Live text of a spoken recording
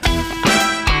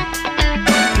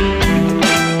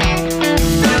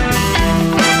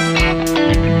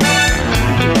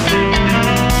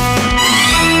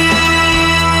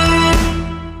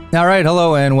All right,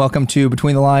 hello and welcome to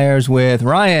Between the Liars with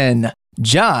Ryan,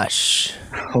 Josh,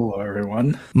 Hello,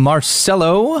 everyone.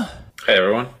 Marcelo, Hey,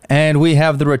 everyone. and we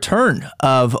have the return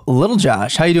of Little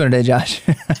Josh. How you doing today, Josh?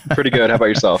 Pretty good. How about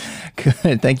yourself?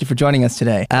 Good. Thank you for joining us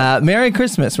today. Merry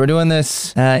Christmas. We're doing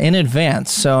this in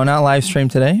advance, so not live stream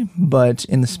today, but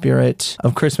in the spirit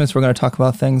of Christmas, we're going to talk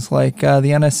about things like the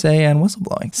NSA and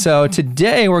whistleblowing. So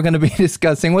today we're going to be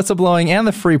discussing whistleblowing and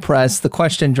the free press. The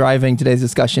question driving today's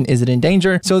discussion, is it in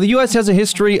danger? So the U.S. has a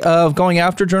history of going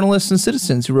after journalists and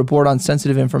citizens who report on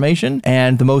sensitive information,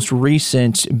 and the most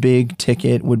recent big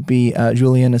ticket would be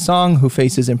Julian Assange, who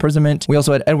faces imprisonment. We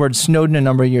also had Edward Snowden a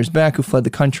number of years back, who fled the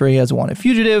country as a wanted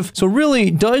fugitive. So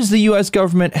really, does the U.S.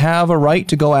 government have a right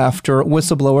to go after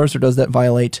whistleblowers, or does that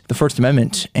violate the First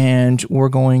Amendment? And we're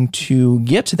going to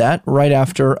get to that right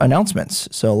after announcements.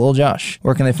 So, Lil Josh,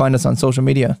 where can they find us on social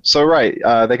media? So,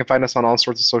 they can find us on all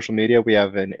sorts of social media. We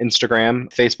have an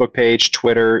Instagram, Facebook page,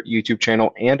 Twitter, YouTube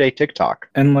channel, and a TikTok.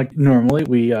 And like normally,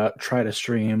 we try to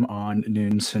stream on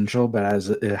noon central, but as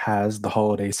it has the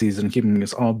holiday season keeping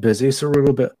us all busy, so we're a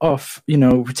little bit off,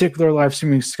 particular live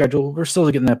streaming schedule. We're still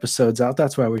getting episodes out.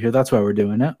 That's why we're here. That's why we're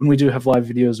doing it. When we do have live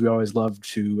videos, we always love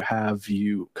to have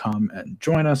you come and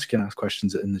join us. You can ask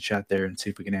questions in the chat there and see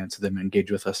if we can answer them and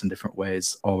engage with us in different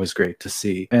ways. Always great to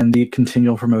see. And the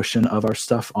continual promotion of our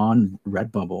stuff on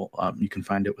Redbubble. You can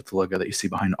find it with the logo that you see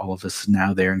behind all of us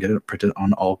now there and get it printed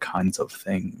on all kinds of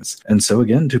things. And so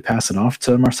again, to pass it off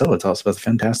to Marcelo, tell us about the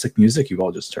fantastic music you've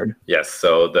all just heard. Yes,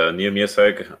 so the new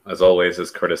music, as always, is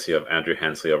courtesy of Andrew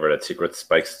Hensley over at Secret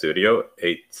Spike Studio,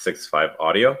 865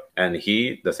 Audio. And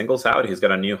the single's out. He's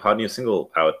got a hot new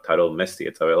single out titled Misty.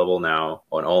 It's available now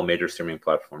on all major streaming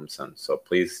platforms. And so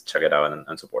please check it out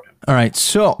and support him. All right.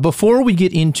 So before we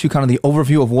get into kind of the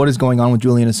overview of what is going on with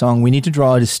Julian Assange, we need to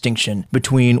draw a distinction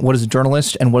between what is a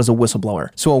journalist and what is a whistleblower.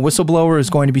 So a whistleblower is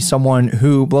going to be someone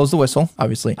who blows the whistle,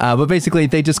 obviously, but basically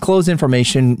they disclose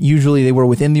information. Usually they were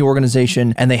within the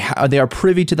organization and they are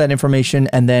privy to that information,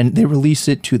 and then they release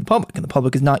it to the public, and the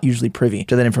public is not usually privy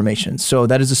to that information. So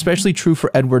that is especially true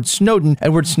for Edward Snowden.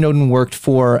 Edward Snowden worked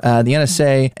for the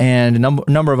NSA and a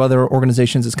number of other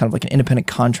organizations as kind of like an independent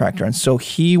contractor. And so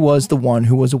he was the one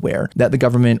who was aware that the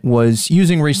government was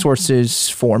using resources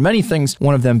for many things,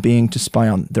 one of them being to spy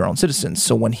on their own citizens.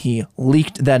 So when he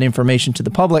leaked that information to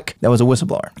the public, that was a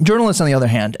whistleblower. Journalists, on the other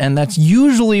hand, and that's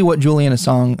usually what Julian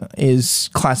Assange is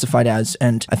classified as.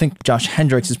 And I think Josh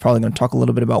Hendricks is probably going to talk a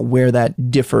little bit about where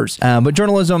that differs. But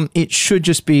journalism, it should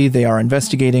just be they are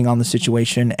investigating on the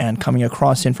situation and coming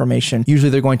across information. Usually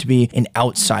they're going to be an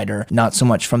outsider, not so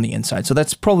much from the inside. So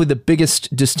that's probably the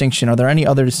biggest distinction. Are there any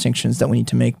other distinctions that we need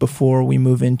to make before we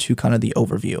move into kind of the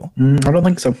overview? I don't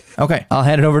think so. Okay, I'll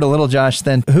hand it over to Little Josh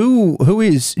then. Who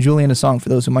is Julian Assange for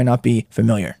those who might not be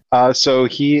familiar? So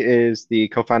he is the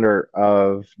co-founder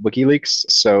of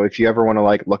WikiLeaks. So if you ever want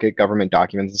to look at government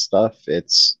documents and stuff,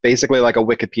 it's basically like a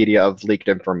Wikipedia of leaked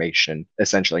information,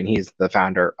 essentially. And he's the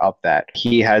founder of that.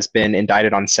 He has been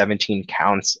indicted on 17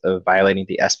 counts of violating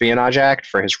the Espionage Act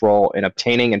for his role in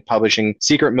obtaining and publishing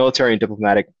secret military and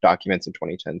diplomatic documents in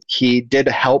 2010. He did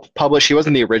help publish. He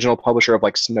wasn't the original publisher of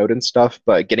Snowden stuff,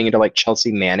 but getting into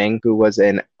Chelsea Manning, who was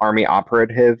an army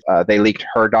operative, they leaked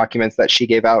her documents that she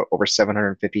gave out, over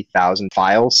 750,000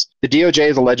 files. The DOJ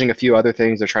is alleging a few other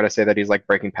things. They're trying to say that he's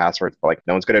breaking passwords, but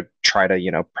no one's going to try to,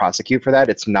 prosecute for that.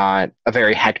 It's not a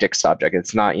very hectic subject.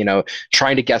 It's not,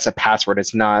 trying to guess a password.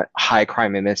 It's not high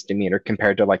crime and misdemeanor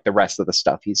compared to the rest of the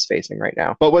stuff he's facing right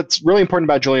now. But what's really important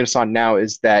about Julian Assange now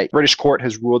is that British court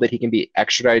has ruled that he can be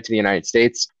extradited to the United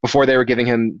States. Before they were giving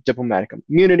him diplomatic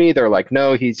immunity, they're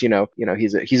no, he's,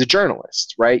 he's a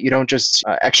journalist, right? You don't just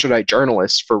extradite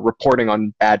journalists for reporting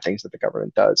on bad things that the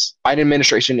government does. Biden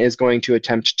administration is going to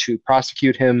attempt to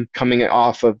prosecute him coming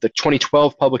off of the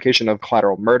 2012 publication of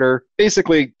Collateral Murder.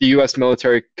 Basically, the U.S.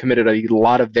 military committed a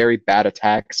lot of very bad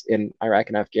attacks in Iraq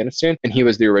and Afghanistan, and he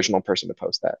was the original person to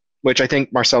post that, which I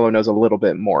think Marcelo knows a little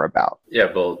bit more about.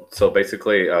 Yeah, well, so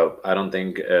basically, I don't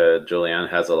think Julian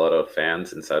has a lot of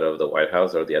fans inside of the White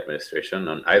House or the administration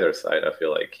on either side. I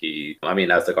feel like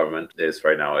as the government is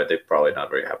right now, they're probably not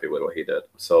very happy with what he did.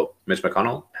 So Mitch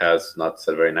McConnell has not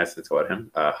said very nice things about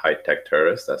him, a high-tech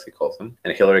terrorist, as he calls him.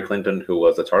 And Hillary Clinton, who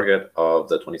was the target of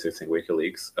the 2016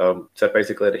 WikiLeaks, said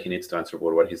basically that he needs to answer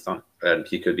for what he's done. And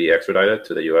he could be extradited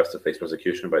to the U.S. to face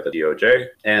prosecution by the DOJ.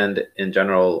 And in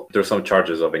general, there's some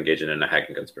charges of engaging in a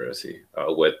hacking conspiracy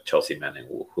with Chelsea Manning,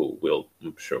 who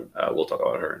I'm sure we'll talk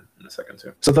about her in a second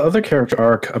too. So the other character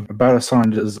arc about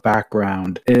Assange's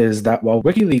background is that while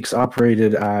WikiLeaks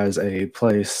operated as a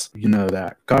place,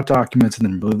 that got documents and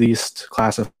then released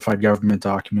classified government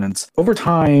documents, over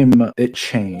time it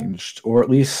changed, or at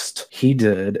least he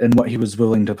did, and what he was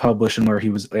willing to publish and where he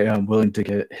was willing to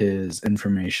get his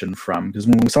information from. Because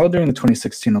when we saw during the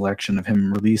 2016 election of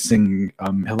him releasing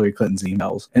Hillary Clinton's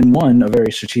emails in a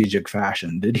very strategic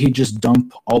fashion, did he just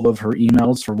dump all of her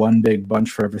emails for one big bunch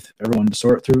for everyone to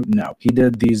sort through? No. He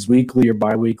did these weekly or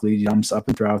bi-weekly dumps up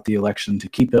and throughout the election to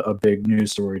keep it a big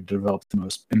news story, to develop the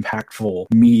most impactful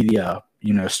media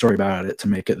story about it, to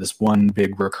make it this one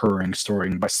big recurring story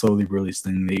by slowly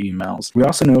releasing the emails. We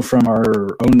also know from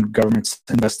our own government's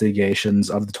investigations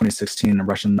of the 2016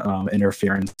 Russian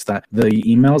interference that the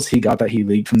emails he got that he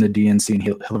leaked from the DNC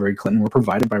and Hillary Clinton were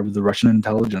provided by the Russian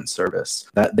intelligence service,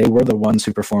 that they were the ones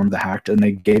who performed the hack, and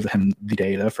they gave him the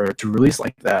data to release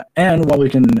like that. And while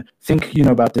we can think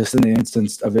about this in the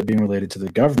instance of it being related to the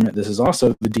government, this is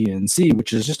also the DNC,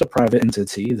 which is just a private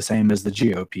entity, the same as the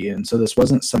GOP. And so this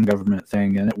wasn't some government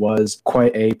thing, and it was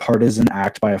quite a partisan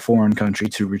act by a foreign country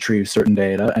to retrieve certain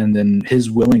data, and then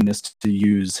his willingness to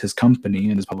use his company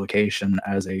and his publication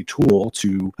as a tool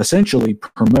to essentially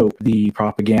promote the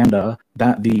propaganda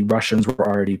that the Russians were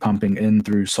already pumping in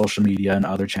through social media and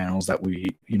other channels that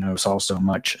we, saw so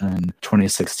much in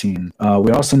 2016.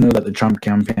 We also know that the Trump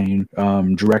campaign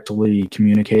directly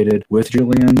communicated with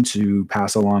Julian to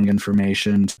pass along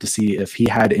information to see if he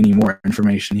had any more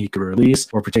information he could release,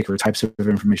 or particular types of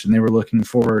information they were looking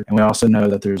for. And we also know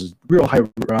that there's a real high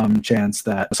chance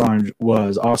that Assange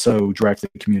was also directly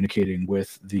communicating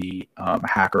with the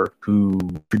hacker who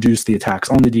produced the attacks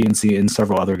on the DNC and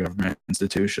several other government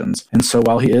institutions. And so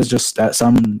while he is just at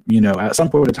some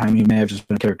point in time, he may have just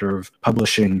been a character of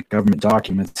publishing government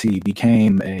documents, he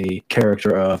became a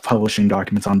character of publishing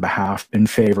documents on behalf in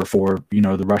favor for,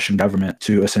 the Russian government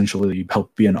to essentially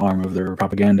help be an arm of their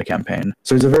propaganda campaign.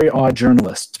 So he's a very odd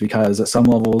journalist, because at some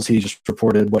levels he just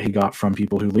reported what he got from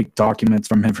people who leaked documents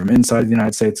from him from inside the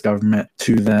United States government,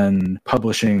 to then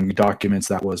publishing documents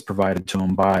that was provided to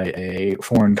him by a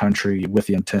foreign country with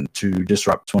the intent to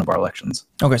disrupt one of our elections.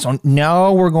 Okay, so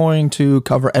now we're going to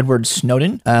cover Edward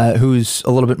Snowden, who's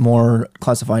a little bit more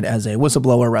classified as a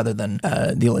whistleblower rather than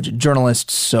the alleged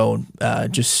journalist. So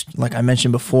just like I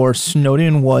mentioned before,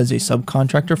 Snowden was a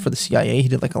subcontractor for the CIA. He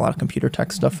did a lot of computer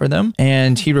tech stuff for them,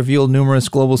 and he revealed numerous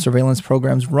global surveillance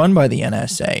programs run by the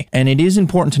NSA. And it is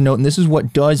important to note, and this is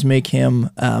what does make him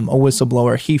a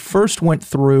whistleblower, he first went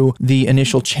through the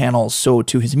initial channels, so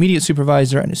to his immediate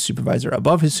supervisor and his supervisor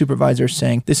above his supervisor,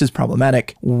 saying, this is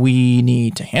problematic, we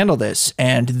need to handle this.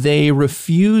 And they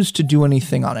refused to do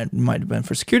anything on it. It might have been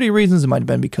for security reasons, it might have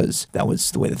been because that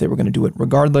was the way that they were going to do it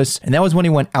regardless. And that was when he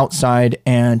went outside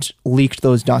and leaked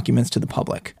those documents to the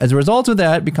public. As a result of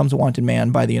that, becomes a wanted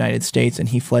man by the United States, and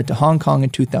he fled to Hong Kong in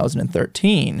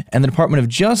 2013. And the Department of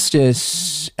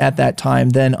Justice at that time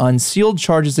then unsealed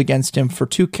charges against him for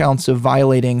 2 counts of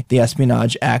violating the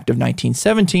Espionage Act of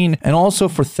 1917 and also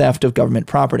for theft of government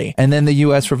property. And then the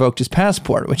U.S. revoked his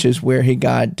passport, which is where he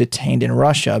got detained in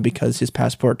Russia because his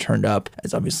passport turned up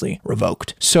as obviously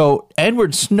revoked. So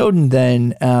Edward Snowden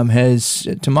then has,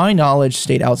 to my knowledge,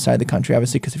 stayed outside the country,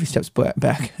 obviously, because if he steps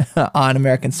back on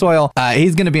American soil,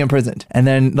 he's going to be imprisoned. And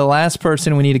then the last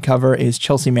person we need to cover is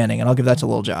Chelsea Manning, and I'll give that to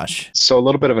little Josh. So a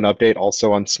little bit of an update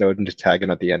also on Snowden, to tag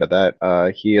him at the end of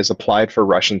that. He has applied for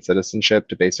Russian citizenship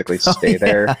to basically stay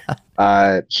there.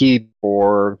 He,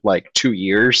 for 2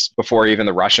 years before even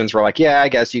the Russians were like, yeah, I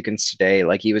guess you can stay.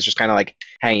 He was just kind of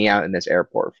hanging out in this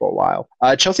airport for a while.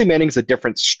 Chelsea Manning's a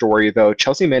different story, though.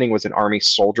 Chelsea Manning was an Army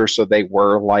soldier, so they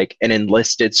were an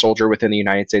enlisted soldier within the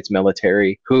United States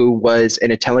military who was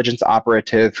an intelligence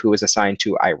operative who was assigned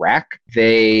to Iraq.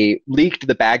 They leaked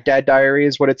the Baghdad Diary,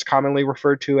 is what it's commonly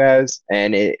referred to as,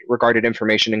 and it regarded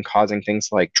information in causing things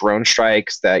like drone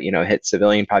strikes that, hit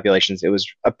civilian populations. It was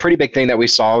a pretty big thing that we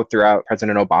saw throughout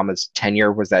President Obama's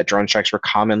tenure, was that drone strikes were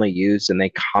commonly used and they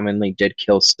commonly did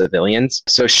kill civilians.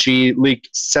 So she leaked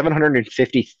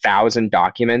 750,000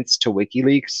 documents to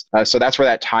WikiLeaks. So that's where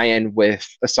that tie-in with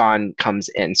Assange comes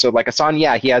in. So Assange,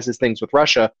 yeah, he has his things with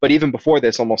Russia, but even before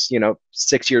this, almost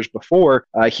 6 years before,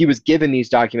 he was given these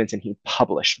documents and he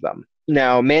published them.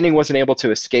 Now, Manning wasn't able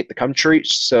to escape the country,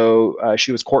 so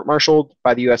she was court-martialed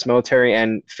by the U.S. military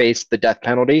and faced the death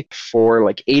penalty for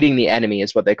like aiding the enemy,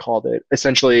 is what they called it.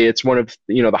 Essentially, it's one of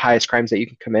the highest crimes that you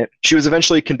can commit. She was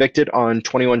eventually convicted on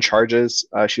 21 charges.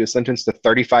 She was sentenced to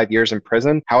 35 years in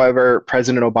prison. However,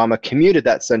 President Obama commuted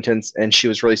that sentence, and she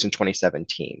was released in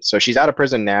 2017. So she's out of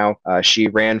prison now. She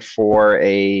ran for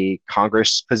a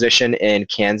Congress position in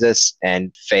Kansas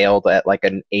and failed at like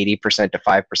an 80% to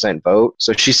 5% vote.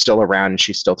 So she's still around, and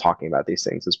she's still talking about these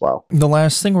things as well. The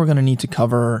last thing we're going to need to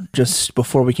cover just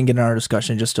before we can get in our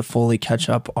discussion, just to fully catch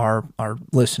up our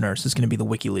listeners, is going to be the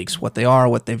WikiLeaks, what they are,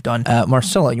 what they've done.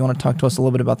 Marcella, you want to talk to us a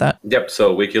little bit about that? Yep.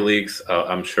 So WikiLeaks,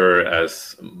 I'm sure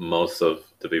as most of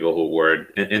the people who were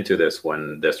into this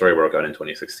when the story broke out in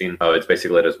 2016. It's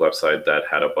basically this website that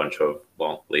had a bunch of,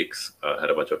 leaks, had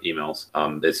a bunch of emails,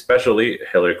 especially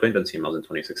Hillary Clinton's emails in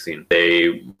 2016.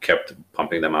 They kept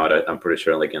pumping them out, I'm pretty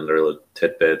sure, like in little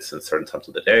tidbits and certain times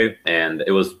of the day. And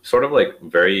it was sort of like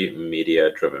very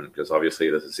media driven, because obviously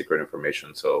this is secret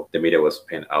information. So the media was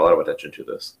paying a lot of attention to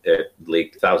this. It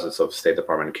leaked thousands of State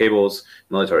Department cables,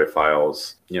 military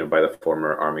files, by the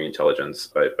former Army intelligence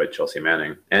by Chelsea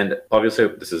Manning. And obviously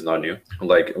this is not new.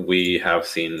 Like, we have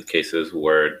seen cases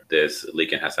where this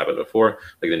leaking has happened before,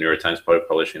 like the New York Times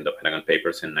publishing the Pentagon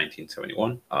Papers in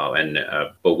 1971.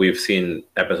 But we've seen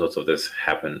episodes of this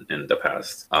happen in the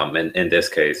past. And in this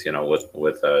case,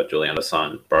 with Julian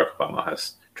Assange, Barack Obama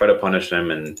has tried to punish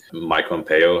him, and Mike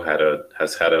Pompeo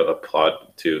has had a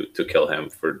plot to kill him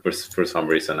for some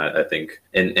reason. I think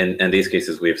in these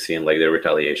cases we've seen like the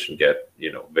retaliation get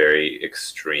very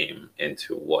extreme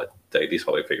into what these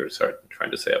public figures are trying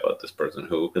to say about this person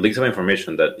who leaks some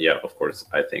information that, of course,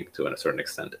 I think to a certain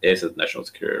extent is a national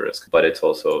security risk, but it's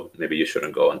also maybe you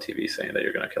shouldn't go on TV saying that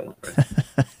you're going to kill him,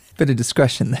 right? Bit of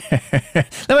discretion there.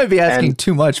 That might be asking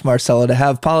too much, Marcelo, to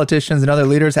have politicians and other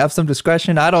leaders have some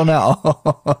discretion. I don't know.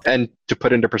 And to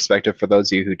put into perspective, for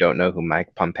those of you who don't know who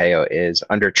Mike Pompeo is,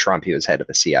 under Trump, he was head of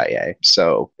the CIA.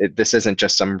 So this isn't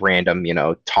just some random,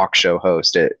 talk show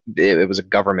host. It was a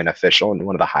government official in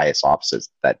one of the highest offices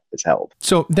that is held.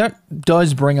 So that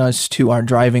does bring us to our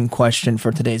driving question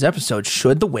for today's episode.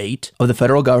 Should the weight of the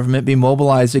federal government be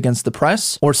mobilized against the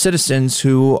press or citizens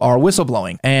who are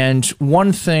whistleblowing? And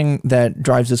one thing that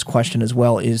drives this question as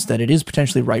well is that it is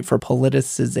potentially ripe for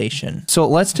politicization. So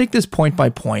let's take this point by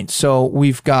point. So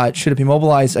we've got, should it be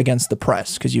mobilized against the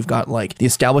press? Because you've got like the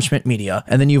establishment media,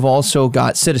 and then you've also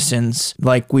got citizens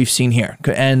like we've seen here.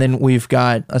 And then we've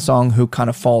got Assange who kind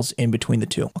of falls in between the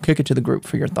two. I'll kick it to the group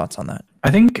for your thoughts on that. I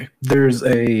think there's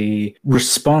a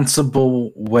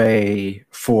responsible way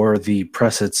for the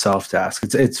press itself to ask.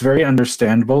 It's very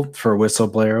understandable for a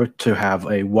whistleblower to have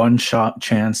a one-shot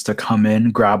chance to come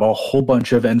in, grab a whole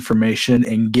bunch of information,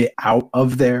 and get out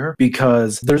of there,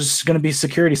 because there's going to be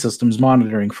security systems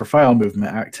monitoring for file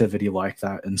movement activity like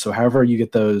that. And so however you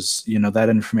get those, that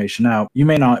information out, you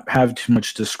may not have too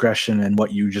much discretion in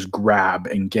what you just grab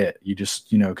and get. You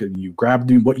just, you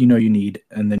grab what you need,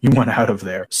 and then you want out of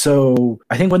there. So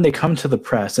I think when they come to the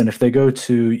press, and if they go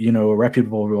to, a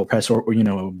reputable press or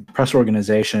press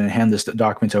organization and hand this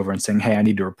document over and saying, hey, I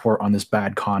need to report on this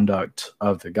bad conduct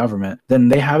of the government, then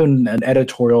they have an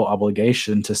editorial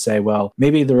obligation to say, well,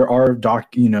 maybe there are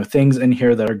things in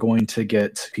here that are going to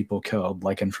get people killed,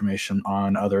 like information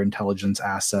on other intelligence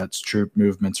assets, troop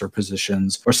movements or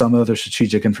positions, or some other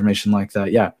strategic information like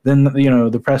that. Yeah, then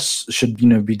the press should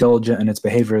be diligent in its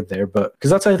behavior there. But because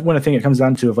that's one thing it comes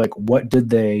down to, of like, what did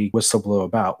they whistleblow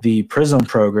about? The PRISM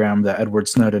program that Edward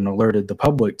Snowden alerted the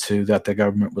public to, that the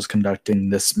government was conducting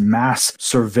this mass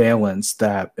surveillance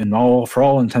that, for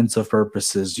all intents and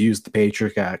purposes, used the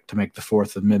Patriot Act to make the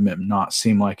Fourth Amendment not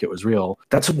seem like it was real.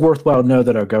 That's worthwhile to know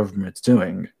that our government's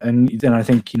doing. And then I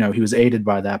think, he was aided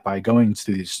by that by going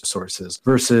to these sources,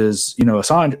 versus,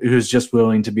 Assange, who's just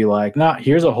willing to be like, nah,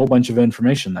 here's a whole bunch of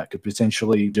information that could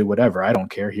potentially do whatever. I don't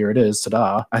care. Here it is.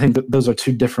 Ta-da. I think that those are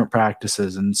two different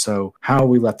practices. And so how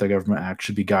we let the government act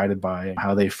should be guided by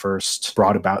how they first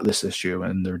brought about this issue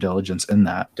and their diligence in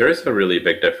that. There is a really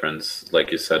big difference,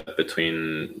 like you said,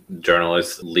 between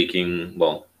journalists leaking,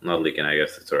 not leaking, I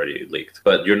guess it's already leaked,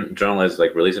 but your journalists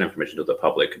like releasing information to the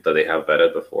public that they have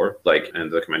vetted before. Like in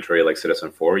the documentary, like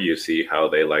Citizen4, you see how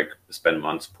they like spend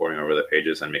months poring over the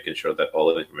pages and making sure that all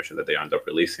of the information that they end up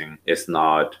releasing is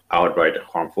not outright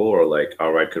harmful or like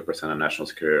outright could present a national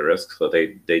security risk. So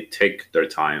they take their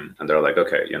time and they're like,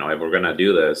 okay, if we're gonna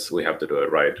do this, we have to do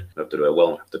it right. We have to do it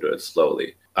well. We have to do it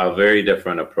slowly. a very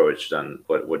different approach than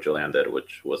what Julian did,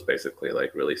 which was basically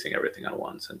like releasing everything at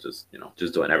once and just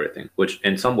doing everything. Which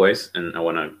in some ways, and I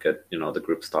want to get the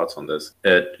group's thoughts on this.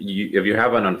 If you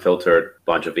have an unfiltered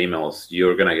bunch of emails,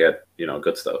 you're gonna get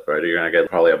good stuff, right? You're gonna get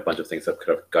probably a bunch of things that could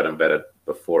have got embedded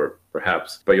before,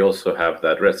 perhaps, but you also have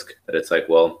that risk that it's like,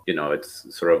 well,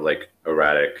 it's sort of like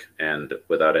erratic and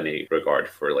without any regard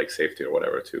for like safety or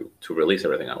whatever to release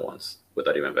everything at once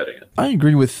without even vetting it. I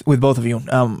agree with both of you,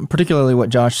 particularly what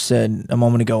Josh said a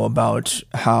moment ago about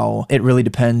how it really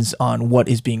depends on what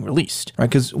is being released, right?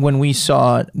 Because when we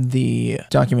saw the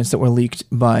documents that were leaked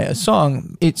by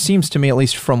Assange, it seems to me, at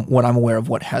least from what I'm aware of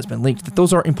what has been leaked, that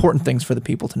those are important things for the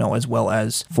people to know as well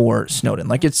as for Snowden.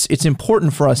 Like it's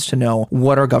important for us to know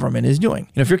what our government is doing.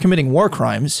 If you're committing war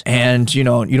crimes and, you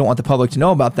don't want the public to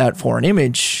know about that for an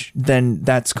image, then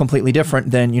that's completely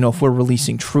different than, if we're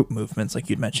releasing troop movements like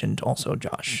you'd mentioned also,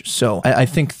 Josh. So I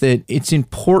think that it's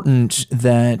important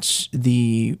that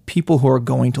the people who are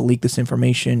going to leak this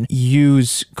information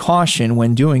use caution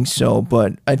when doing so.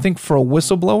 But I think for a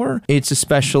whistleblower, it's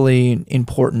especially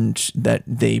important that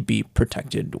they be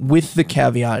protected. With the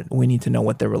caveat, we need to know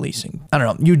what they're releasing. I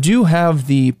don't know. You do have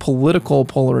the political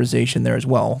polarization there as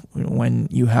well. When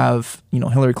you have,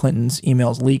 Hillary Clinton's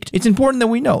emails leaked, it's important that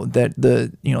we know that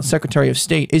the, Secretary of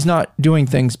State is not doing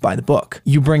things by the book.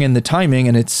 You bring in the timing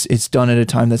and it's done at a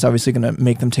time that's obviously going to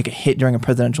make them take a hit during a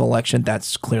presidential election.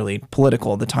 That's clearly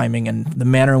political, the timing and the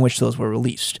manner in which those were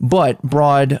released. But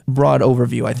broad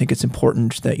overview, I think it's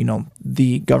important that,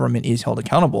 the government is held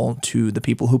accountable to the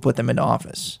people who put them into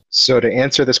office. So to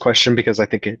answer this question, because I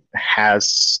think it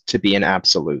has to be an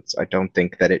absolute, I don't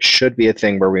think that it should be a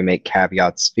thing where we make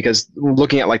caveats, because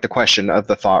looking at like the question of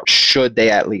the thought, should they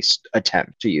at least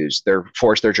attempt to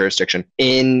force their jurisdiction?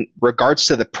 In regards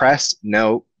to the press,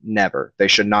 no. Never. They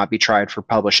should not be tried for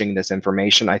publishing this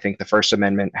information. I think the First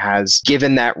Amendment has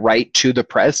given that right to the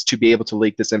press to be able to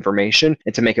leak this information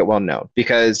and to make it well known.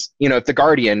 Because, if the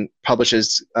Guardian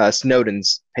publishes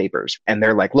Snowden's papers and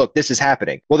they're like, look, this is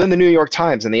happening. Well, then the New York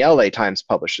Times and the LA Times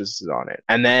publishes on it.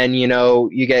 And then,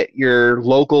 you get your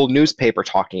local newspaper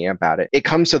talking about it. It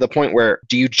comes to the point where,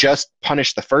 do you just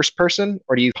punish the first person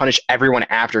or do you punish everyone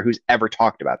after who's ever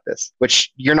talked about this?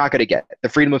 Which you're not going to get. The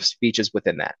freedom of speech is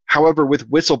within that. However, with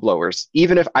whistleblowers,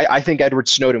 even if I think Edward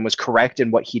Snowden was correct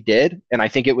in what he did, and I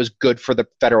think it was good for the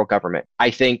federal government, I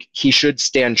think he should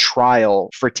stand trial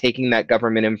for taking that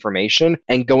government information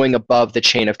and going above the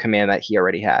chain of command that he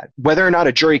already had. Whether or not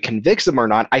a jury convicts him or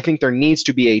not, I think there needs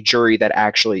to be a jury that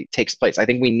actually takes place. I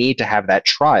think we need to have that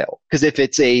trial. Because if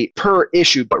it's a per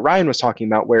issue, but Ryan was talking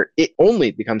about where it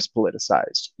only becomes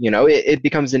politicized, it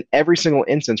becomes in every single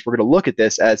instance, we're going to look at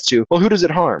this as to, well, who does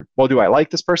it harm? Well, do I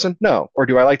like this person? No. Or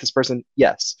do I like this person?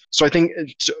 Yes. So I think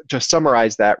to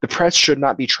summarize that, the press should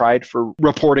not be tried for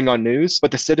reporting on news,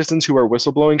 but the citizens who are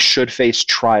whistleblowing should face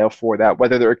trial for that,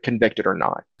 whether they're convicted or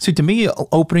not. See, to me,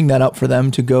 opening that up for them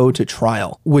to go to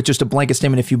trial with just a blanket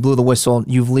statement, if you blew the whistle,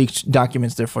 you've leaked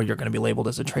documents, therefore you're going to be labeled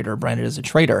as a traitor or branded as a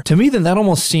traitor. To me, then that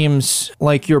almost seems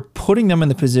like you're putting them in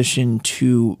the position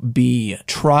to be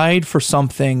tried for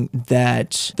something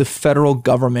that the federal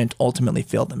government ultimately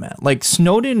failed them at. Like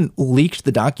Snowden leaked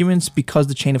the documents because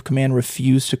the chain of command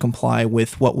refused to comply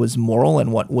with what was moral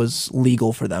and what was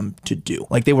legal for them to do.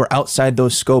 Like they were outside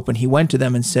those scope and he went to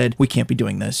them and said, we can't be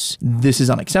doing this. This is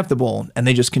unacceptable. And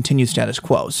they just continued status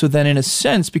quo. So then in a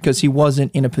sense, because he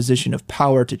wasn't in a position of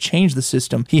power to change the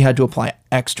system, he had to apply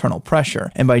external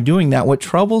pressure. And by doing that, what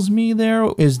troubles me there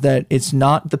is that it's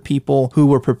not the people who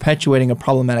were perpetuating a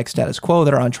problematic status quo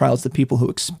that are on trial, it's the people who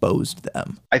exposed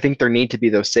them. I think there need to be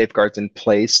those safeguards in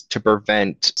place to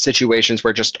prevent situations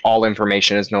where just all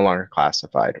information is no longer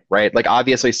classified, right? Like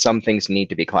obviously some things need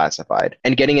to be classified.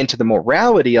 And getting into the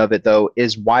morality of it though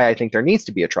is why I think there needs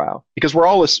to be a trial, because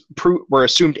we're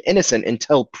assumed innocent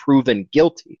until proven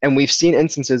guilty. And we've seen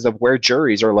instances of where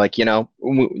juries are like,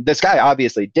 this guy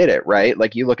obviously did it, right?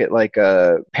 Like you look at like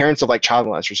parents of like child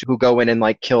molesters who go in and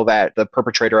like kill the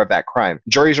perpetrator of that crime.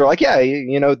 Juries are like, yeah,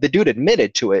 the dude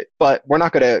admitted to it, but we're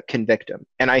not going to convict him.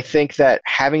 And I think that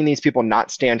having these people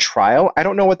not stand trial, I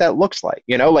don't know what that looks like.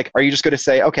 Like, are you just going to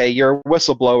say, okay, you're a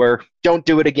whistleblower, don't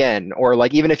do it again? Or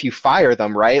like, even if you fire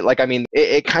them, right? Like, I mean,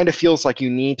 it kind of feels like you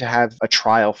need to have a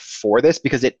trial for this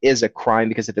because it is a crime.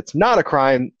 Because if it's not a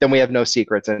crime, then we have no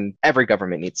secrets, and every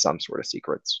government needs some sort of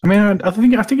secrets. I mean,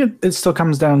 I think it still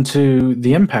comes down to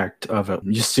the impact of it.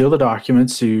 You steal the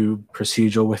documents, you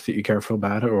procedural with it, you careful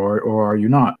about it, or are you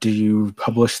not? Do you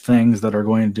publish things that are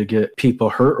going to get people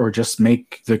hurt or just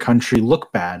make the country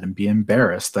look bad and be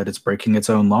embarrassed that it's breaking its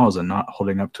own laws and not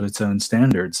holding up to its own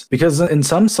standards? Because in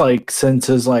some makes sense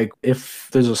is like if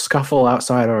there's a scuffle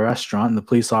outside a restaurant and the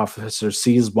police officer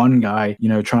sees one guy,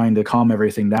 trying to calm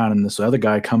everything down, and this other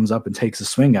guy comes up and takes a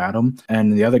swing at him,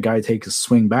 and the other guy takes a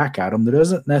swing back at him, there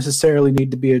doesn't necessarily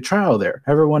need to be a trial there.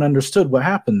 Everyone understood what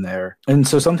happened there. And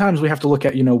so sometimes we have to look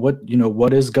at,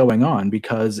 what is going on,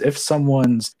 because if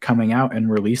someone's coming out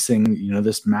and releasing,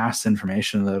 this mass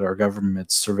information that our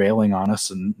government's surveilling on us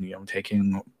and,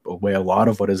 taking away a lot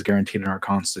of what is guaranteed in our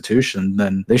Constitution,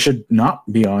 then they should not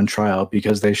be on trial,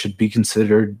 because they should be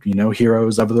considered,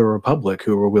 heroes of the Republic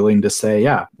who are willing to say,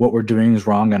 yeah, what we're doing is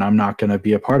wrong and I'm not going to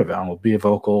be a part of it. I will be a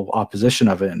vocal opposition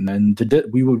of it. And then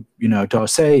we would, to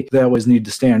say they always need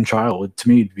to stand trial would, to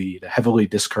me, be to heavily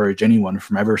discourage anyone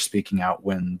from ever speaking out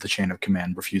when the chain of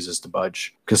command refuses to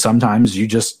budge. Because sometimes you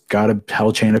just got to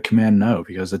tell chain of command no,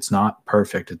 because it's not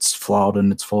perfect. It's flawed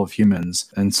and it's full of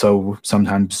humans. And so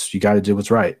sometimes you got to do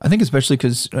what's right. I think especially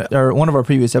because one of our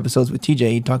previous episodes with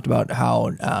TJ, he talked about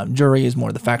how jury is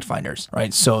more the fact finders,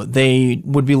 right? So they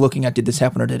would be looking at, did this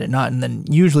happen or did it not? And then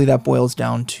usually that boils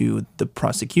down to the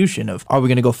prosecution of, are we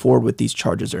going to go forward with these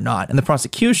charges or not? And the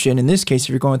prosecution, in this case, if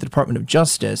you're going with the Department of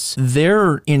Justice,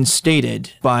 they're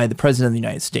instated by the President of the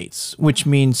United States, which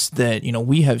means that,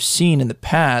 we have seen in the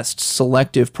past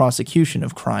selective prosecution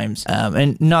of crimes.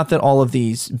 And not that all of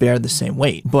these bear the same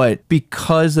weight, but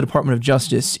because the Department of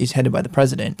Justice is headed by the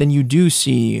president, then you do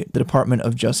see the Department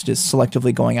of Justice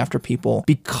selectively going after people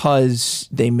because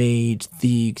they made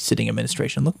the sitting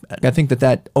administration look bad. I think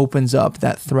that opens up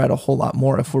that threat a whole lot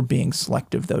more if we're being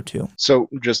selective, though, too. So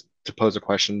just to pose a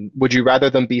question, would you rather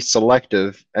them be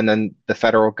selective and then the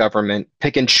federal government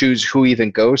pick and choose who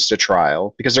even goes to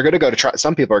trial? Because they're going to go to trial.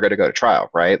 Some people are going to go to trial,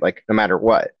 right? Like no matter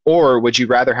what. Or would you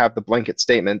rather have the blanket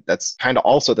statement that's kind of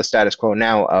also the status quo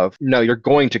now of, no, you're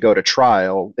going to go to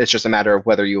trial. It's just a matter of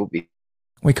whether you will be.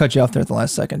 We cut you off there at the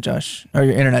last second, Josh. Or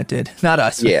your internet did. Not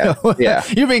us. Yeah. Yeah.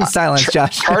 You're being silenced,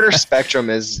 Josh. Charter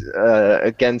Spectrum is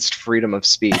against freedom of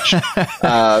speech.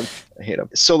 I hate them.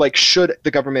 So should the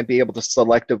government be able to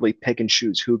selectively pick and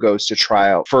choose who goes to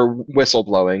trial for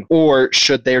whistleblowing? Or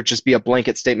should there just be a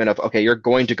blanket statement of, okay, you're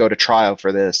going to go to trial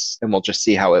for this and we'll just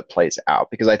see how it plays out?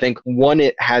 Because I think one,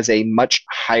 it has a much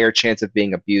higher chance of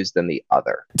being abused than the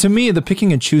other. To me, the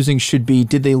picking and choosing should be,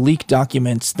 did they leak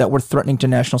documents that were threatening to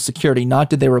national security?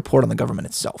 Not did they report on the government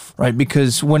itself, right?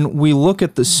 Because when we look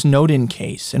at the Snowden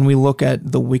case and we look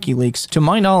at the WikiLeaks, to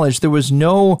my knowledge, there was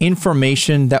no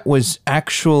information that was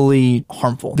actually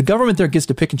harmful. The government there gets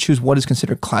to pick and choose what is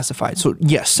considered classified. So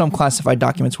yes, some classified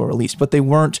documents were released, but they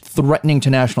weren't threatening to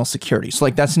national security. So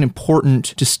that's an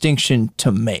important distinction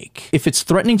to make. If it's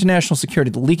threatening to national security,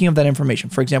 the leaking of that information,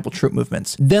 for example, troop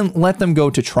movements, then let them go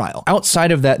to trial.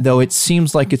 Outside of that, though, it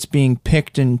seems like it's being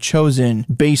picked and chosen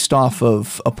based off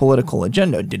of a political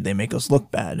agenda. Did they make us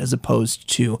look bad? As opposed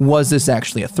to, was this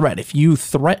actually a threat? If you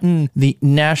threaten the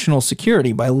national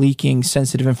security by leaking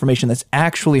sensitive information that's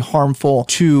actually harmful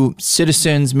to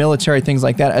citizens, military, things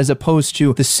like that, as opposed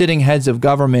to the sitting heads of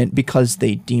government because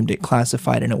they deemed it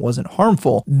classified and it wasn't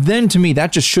harmful, then to me,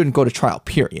 that just shouldn't go to trial,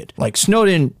 period.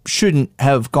 Snowden shouldn't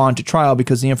have gone to trial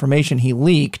because the information he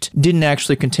leaked didn't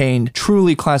actually contain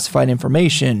truly classified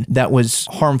information that was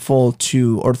harmful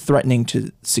to or threatening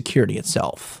to security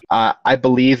itself. I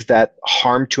believe that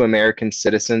harm to American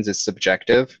citizens is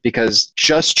subjective because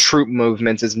just troop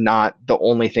movements is not the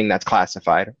only thing that's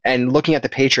classified. And looking at the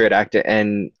Patriot Act,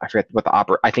 and I forget what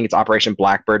I think it's Operation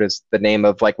Blackbird is the name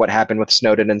of what happened with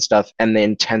Snowden and stuff, and the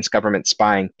intense government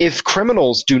spying. If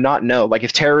criminals do not know,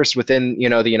 if terrorists within,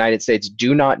 the United States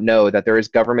do not know that there is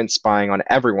government spying on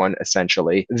everyone,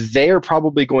 essentially, they're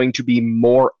probably going to be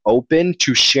more open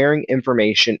to sharing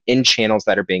information in channels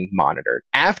that are being monitored.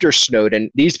 After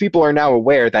Snowden, these people are now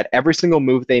aware that every single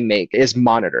move they make is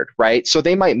monitored, right? So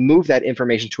they might move that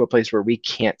information to a place where we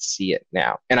can't see it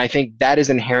now. And I think that is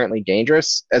inherently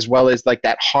dangerous, as well as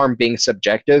that harm being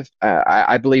subjective.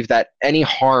 I believe that any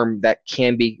harm that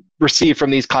can be received from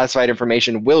these classified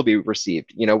information will be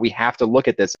received. We have to look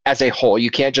at this as a whole. You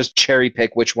can't just cherry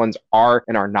pick which ones are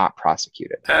and are not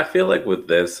prosecuted. I feel like with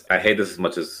this, I hate this as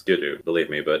much as you do, believe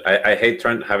me, but I hate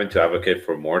having to advocate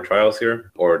for more trials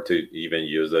here or to even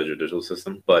use the judicial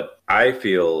system. But I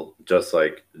feel just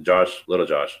like little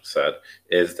Josh said,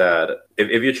 is that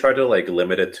if you try to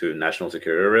limit it to national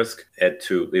security risk and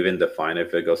to even define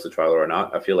if it goes to trial or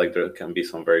not, I feel like there can be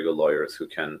some very good lawyers who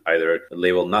can either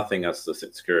label nothing as a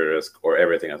security risk or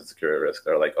everything as a security risk.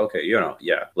 They're okay,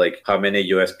 how many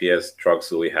USPS trucks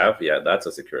do we have? Yeah, that's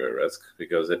a security risk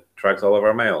because it tracks all of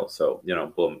our mail. So, you know,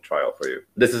 boom, trial for you.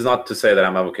 This is not to say that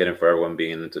I'm advocating for everyone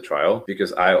being into trial,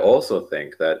 because I also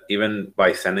think that even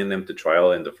by sending them to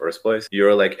trial in the first place,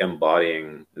 you're like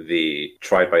embodying the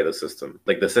tried by the system.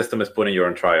 Like the system is putting you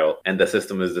on trial and the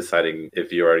system is deciding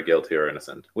if you are guilty or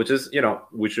innocent, which is, you know,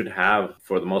 we should have,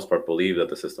 for the most part, believe that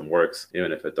the system works,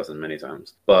 even if it doesn't many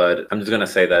times. But I'm just going to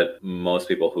say that most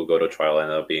people who go to trial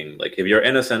end up being like, if you're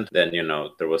innocent, then, you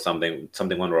know, there was something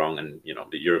went wrong and, you know,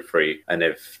 you're free. And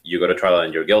if you go to trial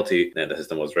and you're guilty, then the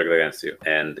system was rigged against you.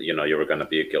 And, you know, you were going to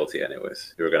be guilty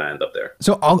anyways. You were going to end up there.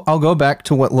 So I'll go back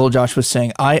to what Lil Josh was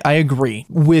saying. I agree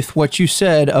with what you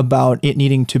said about it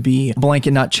needing to be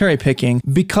blanket, not cherry picking,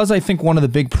 because I think one of the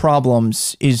big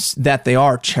problems is that they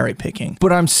are cherry picking.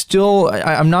 But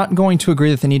I'm not going to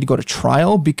agree that they need to go to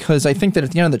trial, because I think that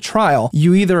at the end of the trial,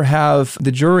 you either have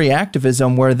the jury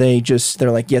activism where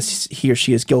they're like, yes, he or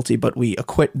she is guilty, but we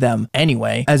acquit them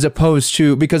anyway, as opposed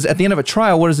to, because at the end of a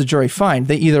trial, what does the jury find?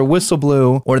 They either whistle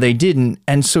blew or they didn't.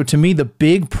 And so to me, the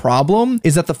big problem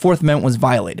is that the Fourth Amendment was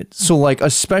violated. So like,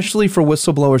 especially for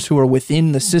whistleblowers who are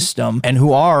within the system and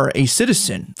who are a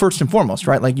citizen, first and foremost,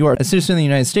 right? Like you are a citizen of the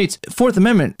United States. Fourth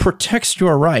Amendment protects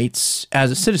your rights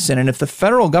as a citizen. And if the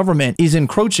federal government is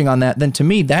encroaching on that, then to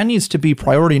me, that needs to be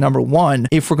priority number one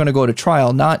if we're going to go to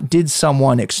trial, not did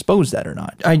someone expose that or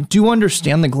not. I do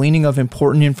understand the gleaning of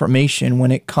important information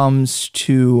when it comes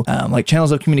to like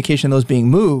channels of communication, those being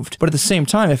moved. But at the same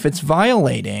time, if it's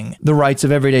violating the rights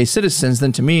of everyday citizens,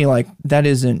 then to me, like that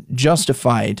isn't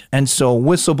justified. And so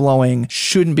whistleblowing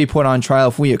shouldn't be put on trial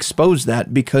if we expose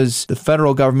that, because the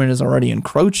federal government is already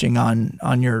encroaching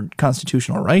on your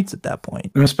constitutional rights at that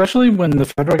point. And especially when the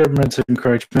federal government's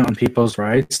encroachment on people's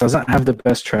rights doesn't have the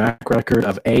best track record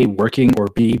of A, working, or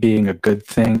B, being a good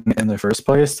thing in the first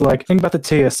place. Like, think about the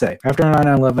TSA. After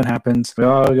 9/11 happens, we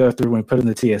all go through and we put in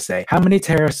the TSA. How many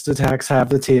terrorist attacks have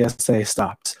the TSA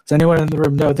stopped? Does anyone in the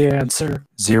room know the answer?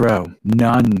 Zero.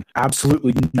 None.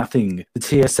 Absolutely nothing. The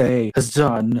TSA has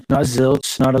done not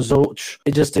zilch, not a zilch.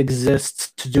 It just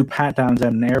exists to do pat downs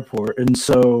at an airport. And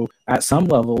so at some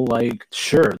level, like,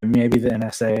 sure, maybe the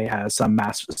NSA has some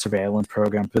mass surveillance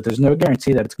program, but there's no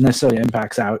guarantee that it necessarily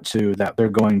impacts out to that they're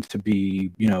going to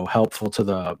be, you know, helpful to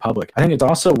the public. I think it's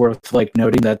also worth like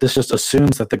noting that this just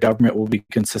assumes that the government will be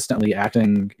consistently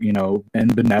acting, you know, in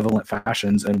benevolent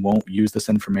fashions and won't use this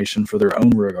information for their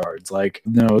own regards. Like,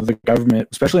 you know, the government,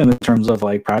 especially in the terms of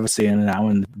like privacy and now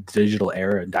in the digital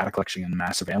era and data collection and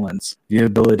mass surveillance, the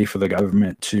ability for the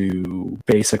government to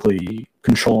basically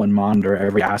control and monitor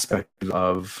every aspect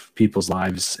of people's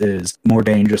lives is more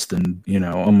dangerous than, you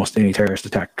know, almost any terrorist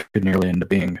attack could nearly end up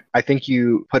being. I think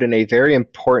you put in a very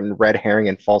important red herring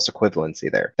and false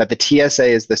equivalency there, that the TSA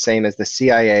is the same as the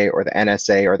CIA or the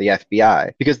NSA or the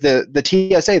FBI, because the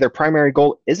TSA, their primary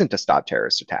goal isn't to stop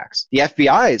terrorist attacks. The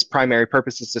FBI's primary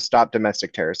purpose is to stop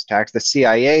domestic terrorist attacks. The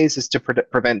CIA's is to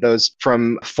prevent those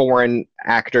from foreign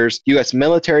actors. U.S.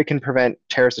 military can prevent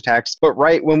terrorist attacks. But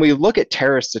right, when we look at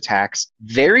terrorist attacks,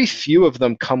 very few of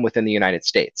them come within the United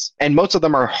States. And most of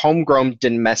them are homegrown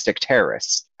domestic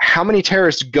terrorists. How many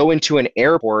terrorists go into an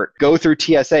airport, go through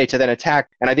TSA to then attack?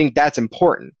 And I think that's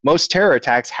important. Most terror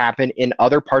attacks happen in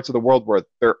other parts of the world where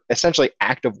they're essentially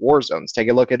active war zones. Take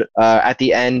a look at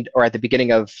the end or at the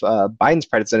beginning of Biden's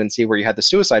presidency, where you had the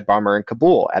suicide bomber in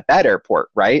Kabul at that airport,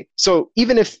 right? So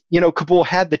even if, you know, Kabul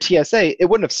had the TSA, it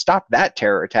wouldn't have stopped that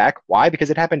terror attack. Why?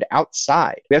 Because it happened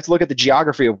outside. We have to look at the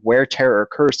geography of where terror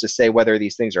occurs to say whether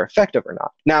these things are effective or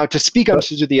not. Now, to speak on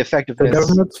to the effectiveness, the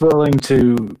government's willing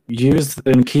to use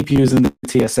and keep using the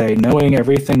TSA, knowing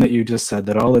everything that you just said,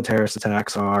 that all the terrorist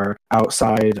attacks are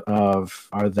outside of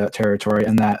that territory,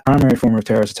 and that primary form of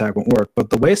terrorist attack won't work. But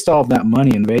the waste all of that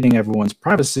money invading everyone's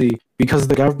privacy, because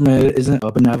the government isn't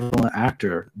a benevolent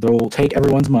actor. They'll take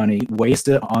everyone's money, waste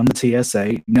it on the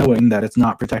TSA, knowing that it's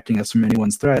not protecting us from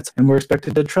anyone's threats, and we're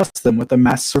expected to trust them with a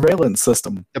mass surveillance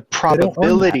system. The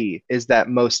probability is that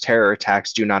most terror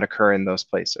attacks do not occur in those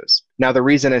places. Now, the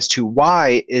reason as to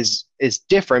why is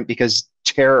different, because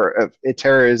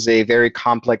terror is a very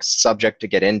complex subject to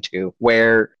get into,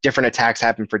 where different attacks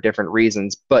happen for different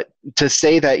reasons. But to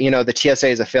say that, you know, the TSA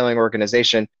is a failing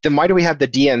organization, then why do we have the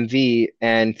DMV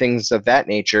and things of that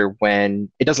nature when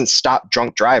it doesn't stop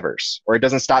drunk drivers or it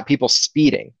doesn't stop people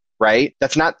speeding? right?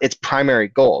 That's not its primary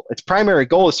goal. Its primary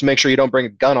goal is to make sure you don't bring a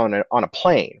gun on a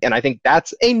plane. And I think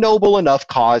that's a noble enough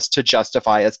cause to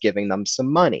justify us giving them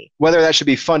some money. Whether that should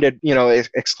be funded,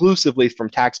 exclusively from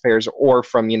taxpayers or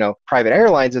from, private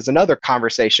airlines is another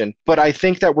conversation. But I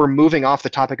think that we're moving off the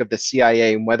topic of the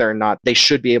CIA and whether or not they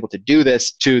should be able to do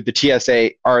this to the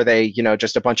TSA. Are they,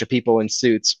 just a bunch of people in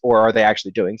suits, or are they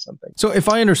actually doing something? So if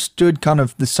I understood kind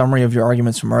of the summary of your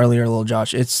arguments from earlier, little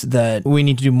Josh, it's that we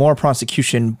need to do more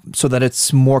prosecution so that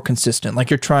it's more consistent. Like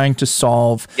you're trying to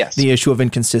solve the issue of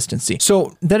inconsistency.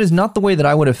 So that is not the way that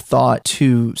I would have thought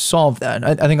to solve that.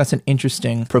 I think that's an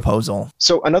interesting proposal.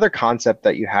 So another concept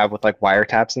that you have with like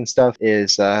wiretaps and stuff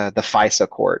is the FISA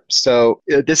court. So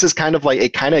this is kind of like,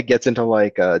 it kind of gets into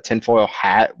like a tinfoil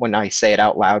hat when I say it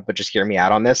out loud, but just hear me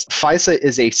out on this. FISA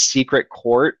is a secret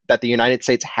court that the United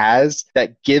States has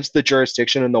that gives the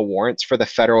jurisdiction and the warrants for the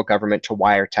federal government to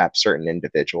wiretap certain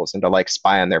individuals and to like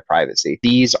spy on their privacy.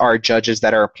 These are judges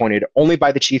that are appointed only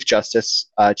by the Chief Justice.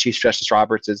 Chief Justice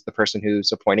Roberts is the person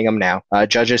who's appointing them now.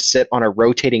 Judges sit on a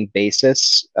rotating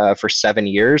basis for 7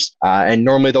 years, and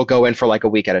normally they'll go in for like a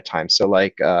week at a time. So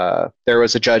like there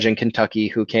was a judge in Kentucky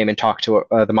who came and talked to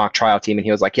the mock trial team, and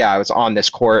he was like, yeah, I was on this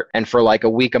court, and for like a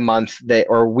week a month,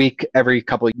 or a week every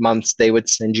couple of months, they would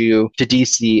send you to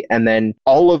DC, and then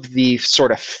all of the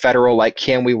sort of federal, like,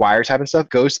 can we wiretap and stuff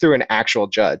goes through an actual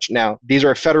judge. Now, these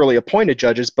are federally appointed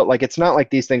judges, but like it's not like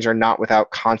these things are not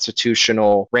without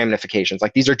constitutional ramifications.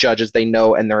 Like these are judges, they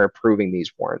know, and they're approving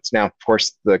these warrants. Now, of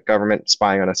course, the government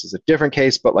spying on us is a different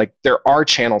case, but like there are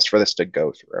channels for this to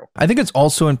go through. I think it's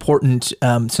also important,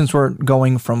 since we're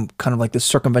going from kind of like the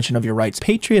circumvention of your rights,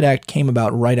 Patriot Act came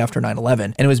about right after 9/11,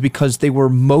 and it was because they were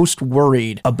most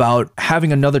worried about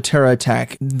having another terror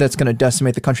attack that's going to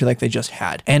decimate the country like they just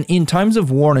had. And in times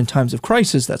of war and in times of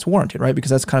crisis, that's warranted, right?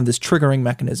 Because that's kind of this triggering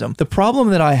mechanism. The problem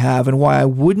that I have, and why I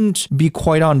wouldn't be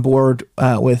quite on board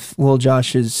with Will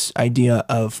Josh's idea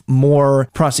of more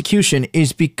prosecution,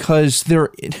 is because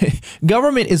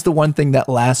government is the one thing that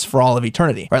lasts for all of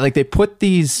eternity, right? Like they put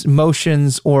these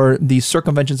motions or these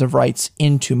circumventions of rights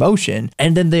into motion,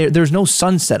 and then there's no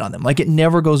sunset on them. Like it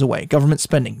never goes away. Government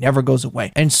spending never goes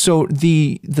away. And so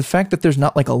the fact that there's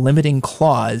not like a limiting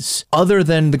clause other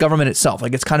than the government itself,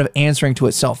 like it's kind of answering to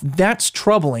itself, that's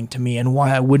troubling to me, and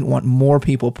why I wouldn't want more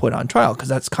people put on trial, because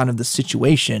that's kind of the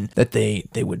situation that they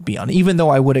would be on. Even though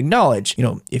I would acknowledge,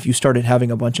 if you started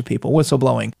having a bunch of people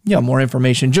whistleblowing, more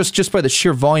information, just by the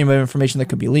sheer volume of information that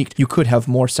could be leaked, you could have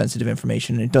more sensitive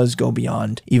information, and it does go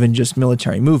beyond even just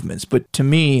military movements. But to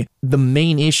me, the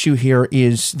main issue here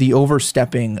is the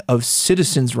overstepping of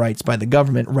citizens' rights by the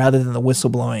government rather than the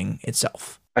whistleblowing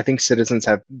itself. I think citizens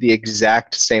have the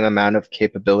exact same amount of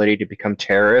capability to become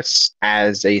terrorists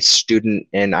as a student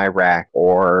in Iraq,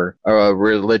 or a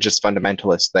religious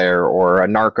fundamentalist there, or a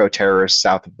narco-terrorist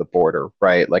south of the border,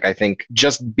 right? Like, I think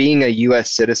just being a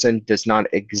U.S. citizen does not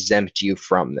exempt you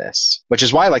from this, which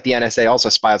is why, like, the NSA also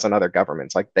spies on other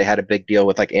governments. Like, they had a big deal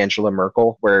with, like, Angela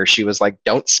Merkel, where she was like,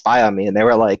 don't spy on me. And they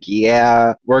were like,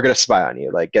 yeah, we're going to spy on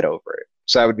you. Like, get over it.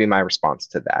 So that would be my response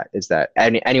to that, is that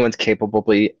anyone's capable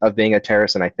of being a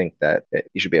terrorist, and I think that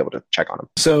you should be able to check on them.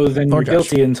 So then you're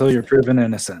guilty until you're proven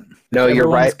innocent. No, you're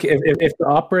right. If the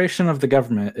operation of the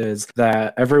government is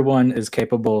that everyone is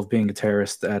capable of being a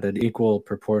terrorist at an equal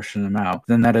proportion amount,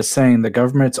 then that is saying the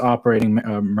government's operating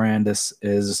Mirandus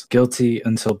is guilty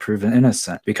until proven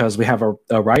innocent, because we have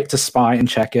a right to spy and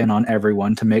check in on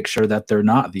everyone to make sure that they're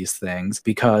not these things,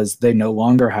 because they no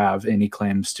longer have any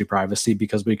claims to privacy,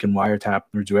 because we can wiretap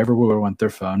or do whatever we want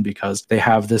their phone, because they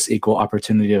have this equal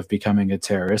opportunity of becoming a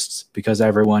terrorist, because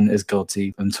everyone is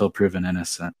guilty until proven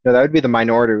innocent. No, that would be the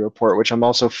Minority Report, which I'm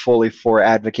also fully for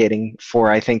advocating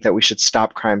for. I think that we should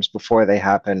stop crimes before they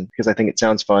happen, because I think it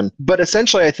sounds fun. But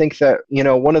essentially, I think that,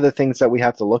 one of the things that we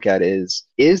have to look at is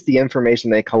the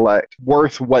information they collect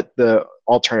worth what the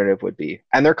alternative would be?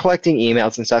 And they're collecting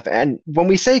emails and stuff. And when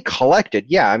we say collected,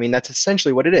 yeah, I mean, that's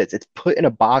essentially what it is. It's put in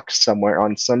a box somewhere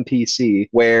on some PC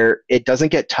where it doesn't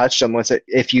get touched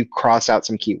if you cross out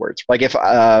some keywords. Like if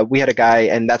we had a guy,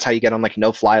 and that's how you get on like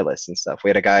no-fly lists and stuff. We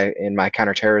had a guy in my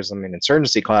counterterrorism and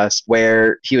insurgency class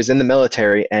where he was in the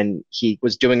military and he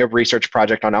was doing a research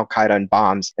project on Al-Qaeda and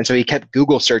bombs. And so he kept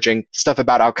Google searching stuff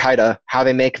about Al-Qaeda, how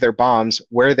they make their bombs,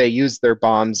 where they use their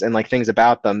bombs, and like things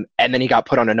about them. And then he got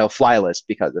put on a no-fly list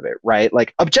because of it, right?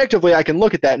 Like objectively, I can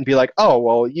look at that and be like, oh,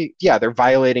 well, yeah, they're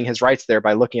violating his rights there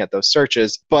by looking at those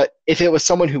searches. But if it was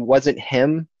someone who wasn't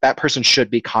him that person should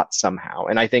be caught somehow.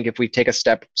 And I think if we take a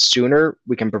step sooner,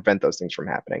 we can prevent those things from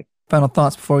happening. Final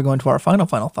thoughts before we go into our final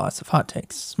thoughts of hot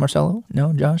takes. Marcelo?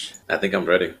 No? Josh? I think I'm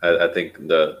ready. I think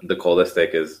the coldest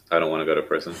take is I don't want to go to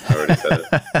prison. I already said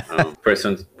it.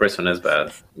 Prison is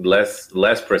bad.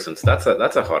 Less prisons. That's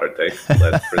a harder take.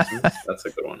 Less prisons. That's a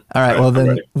good one. All right. Well,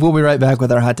 then we'll be right back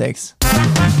with our hot takes.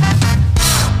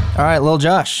 All right, Lil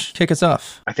Josh, kick us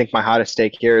off. I think my hottest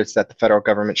take here is that the federal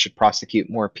government should prosecute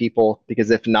more people,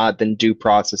 because if not, then due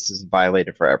process is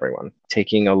violated for everyone.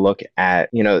 Taking a look at,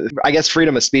 I guess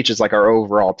freedom of speech is like our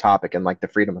overall topic, and like the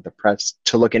freedom of the press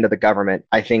to look into the government.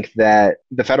 I think that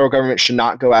the federal government should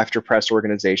not go after press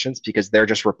organizations because they're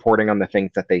just reporting on the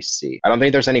things that they see. I don't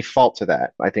think there's any fault to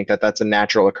that. I think that that's a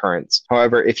natural occurrence.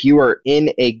 However, if you are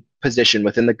in a position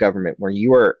within the government where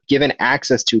you are given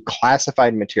access to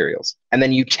classified materials, and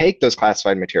then you take those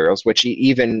classified materials, which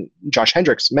even Josh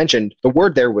Hendricks mentioned, the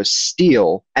word there was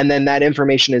steal, and then that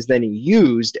information is then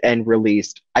used and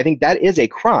released, I think that is a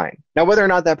crime. Now, whether or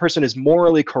not that person is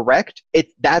morally correct,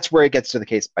 that's where it gets to the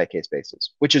case-by-case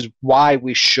basis, which is why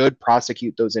we should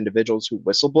prosecute those individuals who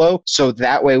whistleblow, so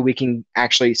that way we can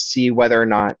actually see whether or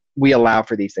not we allow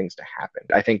for these things to happen.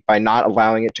 I think by not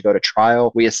allowing it to go to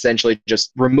trial, we essentially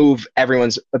just remove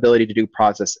everyone's ability to due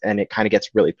process, and it kind of gets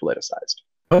really politicized.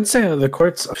 I would say the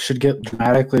courts should get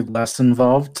dramatically less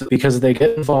involved, because they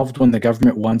get involved when the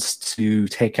government wants to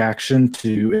take action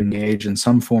to engage in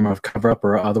some form of cover-up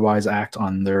or otherwise act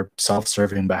on their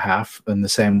self-serving behalf, in the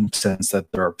same sense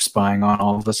that they're spying on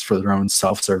all of us for their own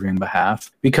self-serving behalf.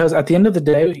 Because at the end of the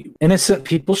day, innocent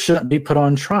people shouldn't be put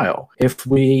on trial. If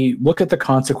we look at the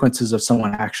consequences of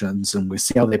someone's actions and we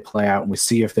see how they play out, and we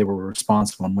see if they were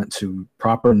responsible and went to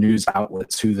proper news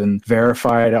outlets who then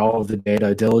verified all of the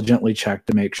data, diligently checked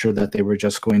to make sure that they were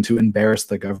just going to embarrass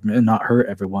the government and not hurt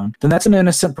everyone, then that's an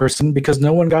innocent person because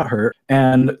no one got hurt,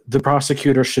 and the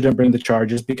prosecutor shouldn't bring the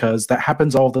charges because that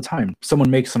happens all the time.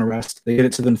 Someone makes an arrest, they get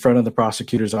it to the front of the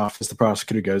prosecutor's office, the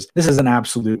prosecutor goes, this is an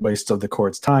absolute waste of the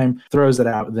court's time, throws it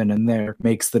out then and there,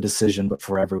 makes the decision, but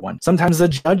for everyone. Sometimes the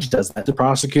judge does that. The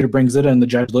prosecutor brings it in, the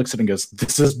judge looks at it and goes,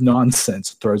 this is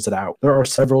nonsense, throws it out. There are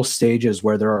several stages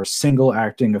where there are single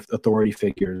acting authority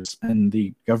figures in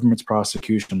the government's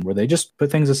prosecution where they just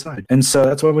put things aside. And so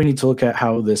that's why we need to look at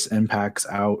how this impacts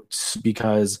out,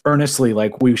 because earnestly,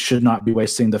 we should not be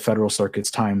wasting the federal circuit's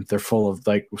time. They're full of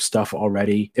stuff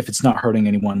already. If it's not hurting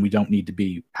anyone, we don't need to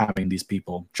be having these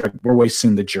people. We're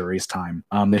wasting the jury's time.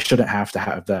 They shouldn't have to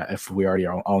have that if we already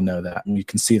all know that. And you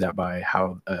can see that by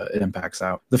how it impacts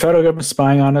out. The federal government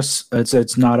spying on us,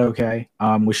 it's not okay.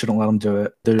 We shouldn't let them do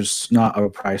it. There's not a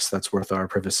price that's worth our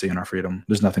privacy and our freedom.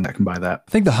 There's nothing that can buy that.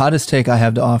 I think the hottest take I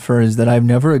have to offer is that I've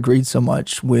never agreed so much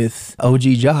with OG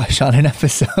Josh on an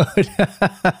episode.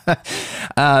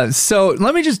 So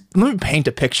let me paint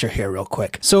a picture here real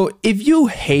quick. So if you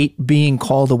hate being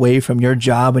called away from your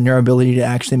job and your ability to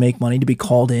actually make money to be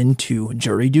called into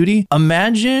jury duty,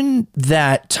 imagine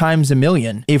that times a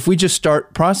million if we just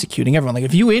start prosecuting everyone.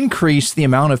 If you increase the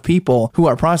amount of people who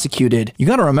are prosecuted, you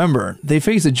got to remember they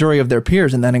face a jury of their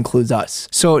peers, and that includes us.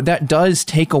 So that does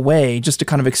take away, just to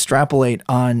kind of extrapolate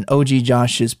on OG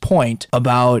Josh's point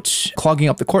about clogging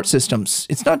up the court systems.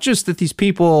 It's not just that these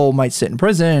people might sit in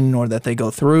prison or that they go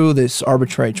through this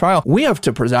arbitrary trial. We have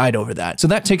to preside over that. So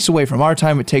that takes away from our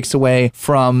time. It takes away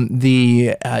from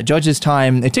the judge's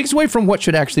time. It takes away from what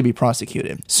should actually be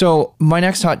prosecuted. So my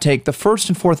next hot take, the First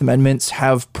and Fourth Amendments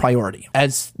have priority.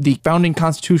 As the founding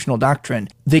constitutional doctrine,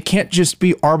 they can't just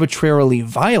be arbitrarily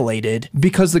violated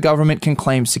because the government can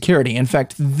claim security. In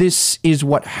fact, this is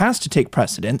what has to take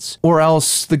precedence, or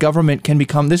else the government can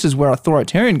become, this is where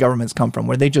authoritarian governments come from,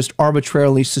 where they just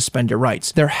arbitrarily suspend your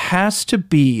rights. There has to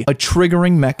be a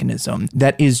triggering mechanism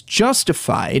that is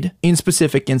justified in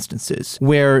specific instances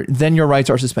where then your rights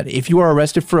are suspended. If you are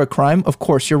arrested for a crime, of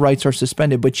course your rights are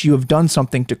suspended, but you have done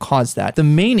something to cause that. The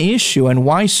main issue and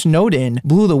why Snowden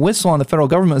blew the whistle on the federal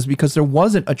government is because there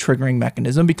wasn't a triggering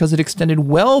mechanism, because it extended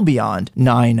well beyond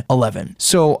 9/11.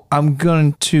 So I'm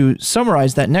going to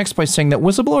summarize that next by saying that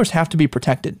whistleblowers have to be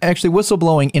protected. Actually,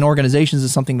 whistleblowing in organizations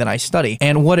is something that I study.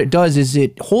 And what it does is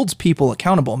it holds people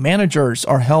accountable. Managers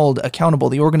are held accountable.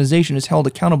 The organization is held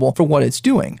accountable for what it's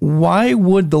doing. Why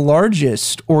would the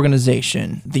largest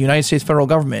organization, the United States federal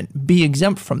government, be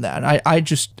exempt from that?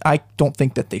 I don't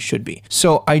think that they should be.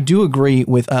 So I do agree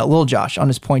with Lil Josh on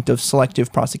his point of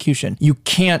selective prosecution. You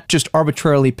can't just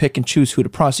arbitrarily pick and choose who to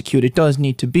prosecute. It does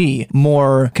need to be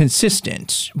more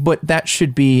consistent, but that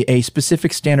should be a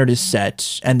specific standard is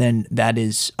set and then that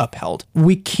is upheld.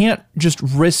 We can't just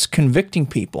risk convicting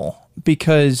people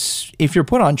because if you're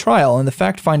put on trial and the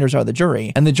fact finders are the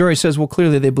jury, and the jury says, well,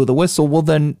 clearly they blew the whistle, well,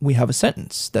 then we have a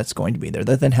sentence that's going to be there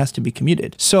that then has to be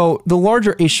commuted. So the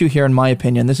larger issue here, in my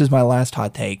opinion, this is my last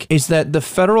hot take, is that the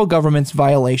federal government's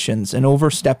violations and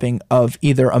overstepping of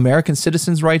either American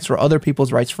citizens' rights or other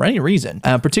people's rights for any reason,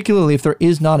 particularly if there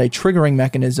is not a triggering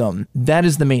mechanism, that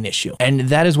is the main issue. And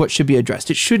that is what should be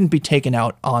addressed. It shouldn't be taken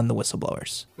out on the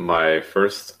whistleblowers. My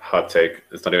first hot take,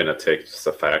 it's not even a take, just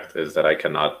a fact, is that I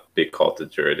cannot be called to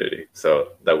jury duty. So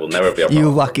that will never be a problem. You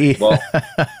lucky. Well,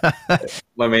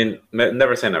 I mean,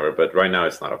 never say never, but right now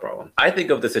it's not a problem. I think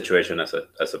of the situation as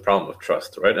a problem of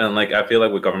trust, right? And like, I feel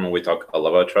like with government, we talk a lot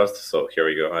about trust. So here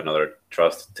we go, another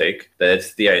trust take. That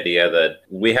it's the idea that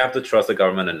we have to trust the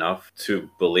government enough to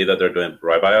believe that they're doing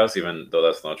right by us, even though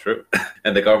that's not true.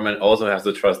 And the government also has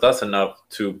to trust us enough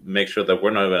to make sure that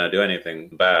we're not going to do anything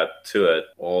bad to it.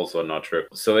 Also not true.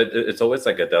 So it's always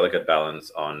like a delicate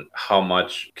balance on how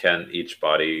much can each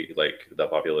body, like the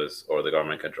populace or the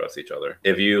government, can trust each other.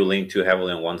 If you lean too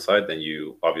heavily on one side, then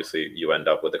you end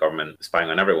up with the government spying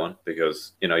on everyone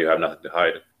because, you have nothing to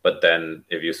hide. But then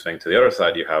if you swing to the other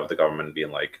side, you have the government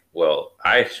being like, well,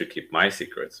 I should keep my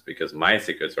secrets because my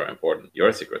secrets are important.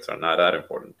 Your secrets are not that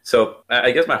important. So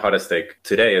I guess my hottest take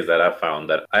today is that I found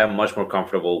that I am much more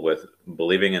comfortable with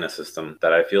believing in a system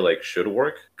that I feel like should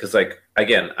work. Because like,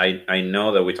 again, I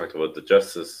know that we talked about the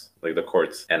justice, like the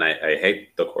courts, and I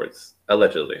hate the courts.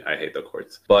 Allegedly, I hate the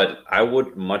courts. But I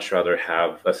would much rather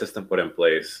have a system put in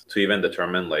place to even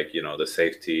determine like, the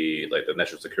safety, like the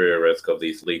national security risk of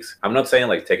these leaks. I'm not saying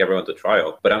like take everyone to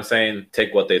trial, but I'm saying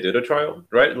take what they do to trial,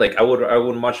 right? Like I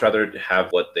would much rather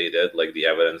have what they did, like the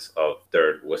evidence of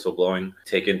their whistleblowing,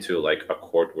 taken to like a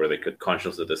court where they could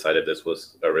consciously decide if this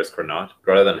was a risk or not,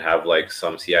 rather than have like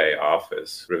some CIA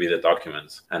office review the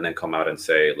documents and then come out and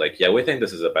say like, yeah, we think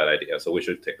this is a bad idea, so we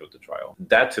should take it to trial.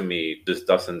 That to me just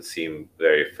doesn't seem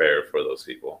very fair for those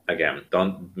people. Again,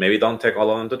 don't take all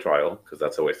of them to trial because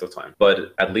that's a waste of time,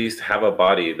 but at least have a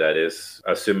body that is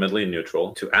assumedly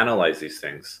neutral to analyze these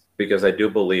things. Because I do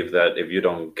believe that if you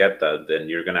don't get that, then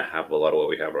you're going to have a lot of what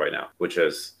we have right now, which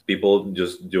is people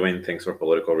just doing things for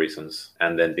political reasons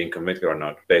and then being convicted or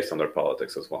not based on their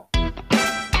politics as well.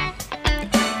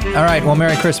 All right. Well,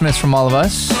 Merry Christmas from all of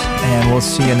us, and we'll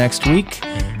see you next week.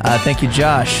 Thank you,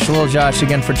 Josh. Little Josh,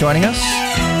 again for joining us.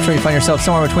 I'm sure you find yourself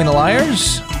somewhere between the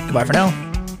liars. Goodbye for now.